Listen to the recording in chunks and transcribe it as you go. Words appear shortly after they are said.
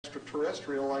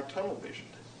extraterrestrial, I tunnel visioned.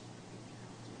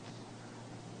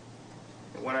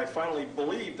 And when I finally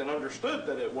believed and understood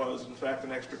that it was, in fact,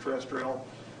 an extraterrestrial,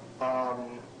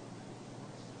 none.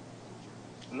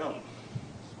 No.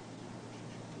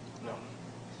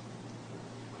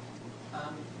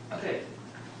 Okay,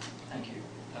 thank you.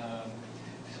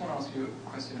 Just want to ask you a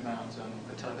question about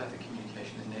the telepathic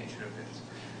communication, the nature of it.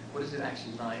 What is it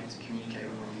actually like to communicate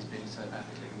with one of these beings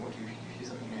telepathically? What do you hear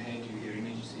something in your head? Do you hear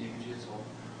images, or?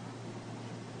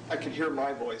 I can hear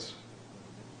my voice.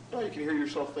 No, you can hear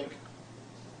yourself think.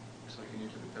 So can you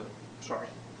do the bill? Sorry.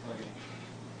 Okay.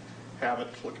 Habit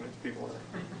looking at people there.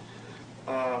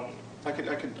 I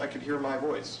could hear my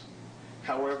voice.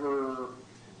 However,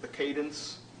 the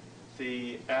cadence,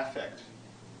 the affect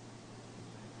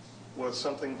was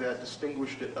something that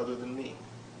distinguished it other than me.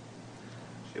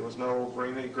 It was no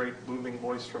great booming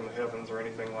voice from the heavens or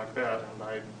anything like that, and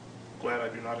I'm glad I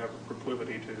do not have a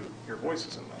proclivity to hear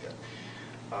voices in my head,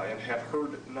 and have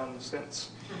heard none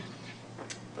since.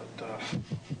 But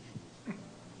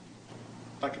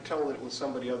I could tell that it was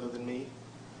somebody other than me,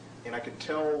 and I could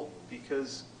tell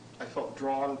because I felt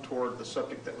drawn toward the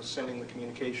subject that was sending the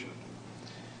communication.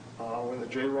 When the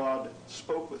J-Rod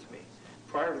spoke with me,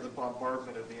 prior to the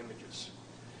bombardment of the images,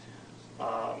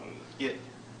 it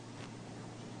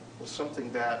was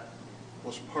something that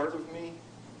was part of me,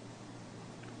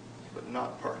 but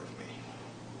not part of me.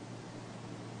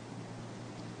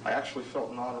 I actually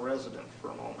felt non-resident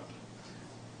for a moment.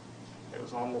 It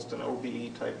was almost an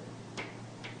OBE type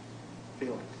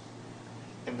feeling.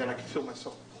 And then I could feel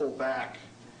myself pull back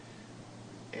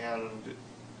and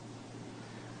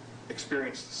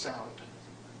experience the sound.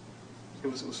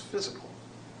 It was physical.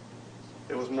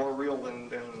 It was more real than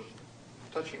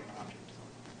touching an object.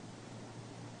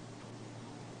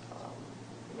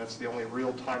 And that's the only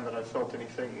real time that I felt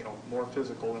anything, more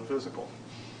physical than physical.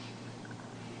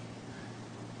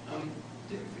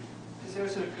 Is there a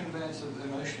sort of conveyance of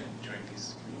emotion during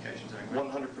these communications?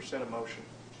 100% emotion.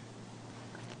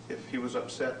 If he was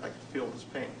upset, I could feel his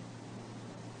pain.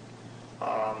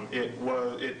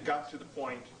 It got to the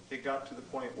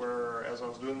point where, as I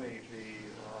was doing the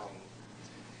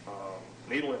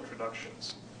needle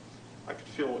introductions, I could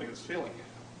feel what he was feeling.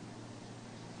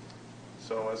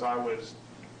 So as I would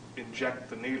inject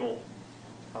the needle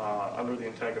under the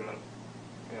integument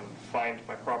and find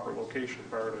my proper location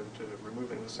prior to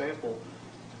removing the sample,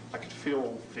 I could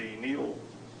feel the needle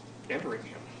entering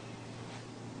him.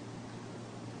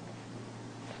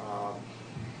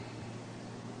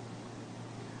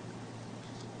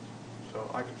 So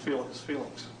I could feel his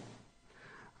feelings.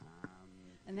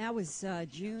 And that was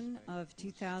June of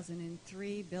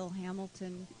 2003. Bill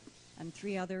Hamilton and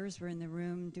 3 others were in the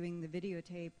room doing the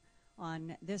videotape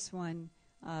on this one.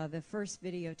 The first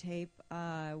videotape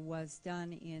was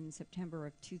done in September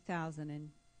of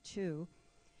 2002.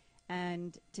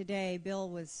 And today Bill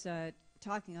was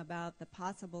talking about the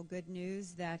possible good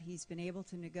news that he's been able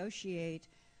to negotiate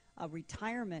a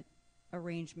retirement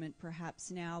arrangement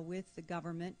perhaps now with the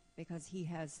government, because he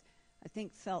has, I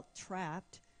think, felt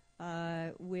trapped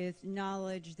with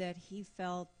knowledge that he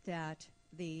felt that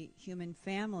the human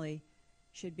family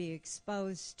should be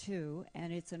exposed to,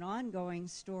 and it's an ongoing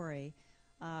story.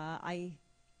 I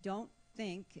don't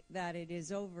think that it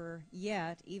is over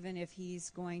yet, even if he's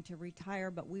going to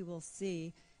retire, but we will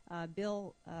see.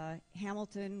 Bill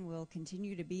Hamilton will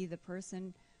continue to be the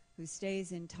person who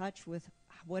stays in touch with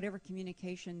whatever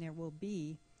communication there will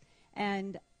be.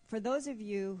 And for those of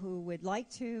you who would like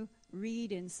to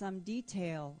read in some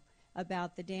detail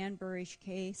about the Dan Burish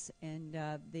case and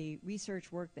the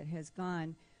research work that has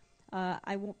gone,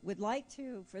 I would like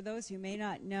to, for those who may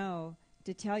not know,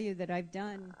 to tell you that I've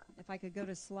done, if I could go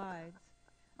to slides,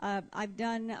 I've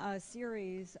done a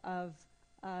series of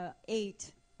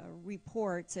 8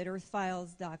 reports at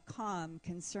earthfiles.com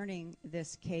concerning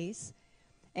this case,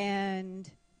 and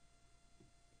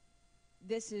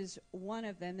this is one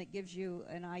of them that gives you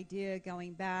an idea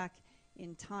going back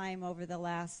in time over the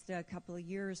last couple of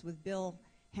years with Bill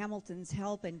Hamilton's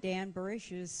help and Dan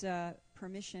Burish's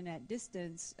permission at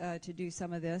distance to do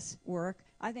some of this work.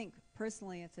 I think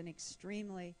personally it's an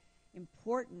extremely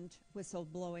important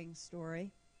whistleblowing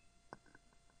story.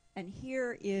 And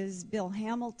here is Bill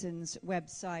Hamilton's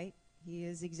website. He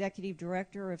is executive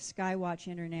director of Skywatch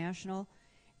International,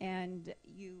 and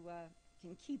you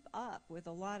can keep up with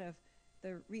a lot of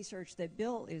the research that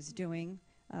Bill is doing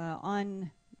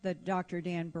on the Dr.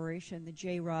 Dan Burish and the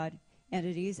J-Rod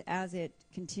entities as it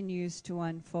continues to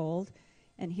unfold.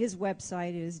 And his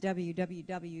website is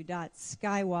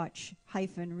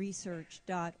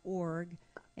www.skywatch-research.org,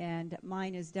 and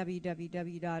mine is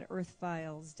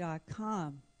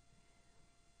www.earthfiles.com.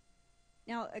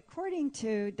 Now, according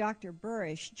to Dr.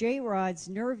 Burish, J-Rod's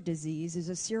nerve disease is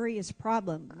a serious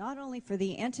problem, not only for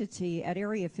the entity at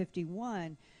Area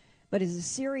 51, but is a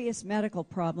serious medical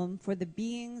problem for the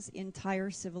being's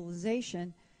entire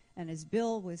civilization. And as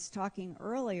Bill was talking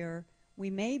earlier, we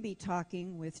may be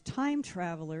talking with time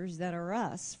travelers that are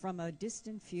us from a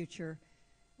distant future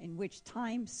in which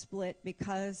time split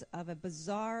because of a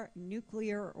bizarre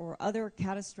nuclear or other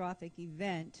catastrophic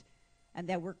event, and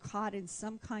that we're caught in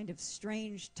some kind of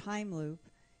strange time loop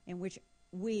in which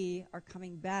we are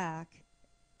coming back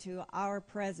to our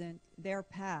present, their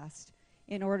past,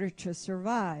 in order to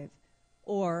survive.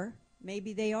 Or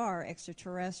maybe they are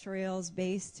extraterrestrials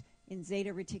based in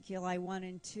Zeta Reticuli 1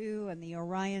 and 2 and the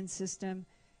Orion system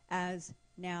as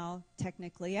now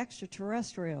technically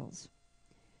extraterrestrials.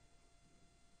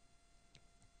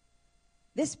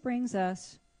 This brings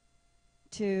us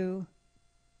to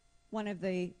one of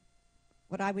the,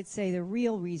 what I would say, the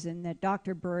real reason that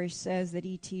Dr. Burish says that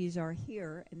ETs are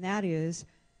here, and that is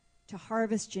to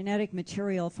harvest genetic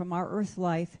material from our Earth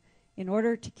life in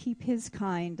order to keep his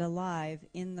kind alive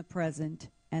in the present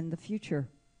and the future.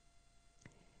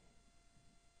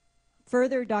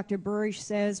 Further, Dr. Burish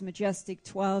says Majestic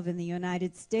 12 in the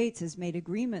United States has made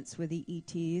agreements with the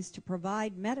ETs to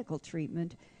provide medical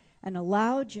treatment and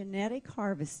allow genetic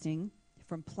harvesting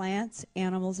from plants,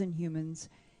 animals, and humans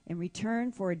in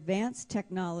return for advanced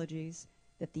technologies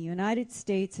that the United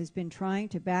States has been trying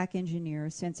to back engineer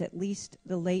since at least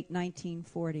the late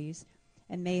 1940s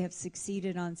and may have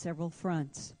succeeded on several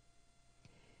fronts.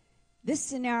 This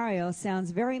scenario sounds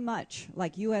very much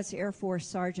like U.S. Air Force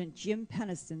Sergeant Jim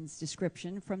Peniston's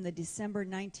description from the December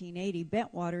 1980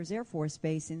 Bentwaters Air Force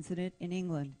Base incident in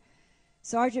England.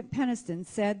 Sergeant Peniston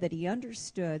said that he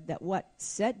understood that what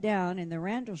set down in the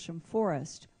Rendlesham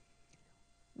Forest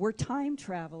were time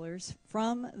travelers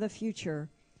from the future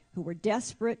who were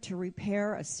desperate to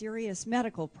repair a serious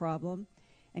medical problem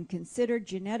and considered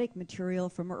genetic material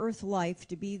from Earth life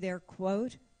to be their,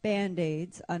 quote,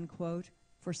 band-aids, unquote,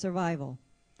 for survival.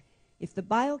 If the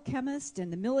biochemist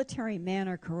and the military man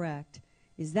are correct,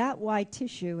 is that why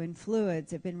tissue and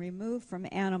fluids have been removed from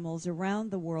animals around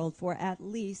the world for at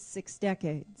least 6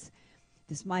 decades?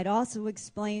 This might also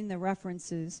explain the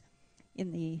references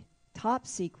in the top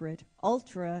secret,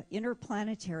 ultra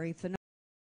interplanetary phenomena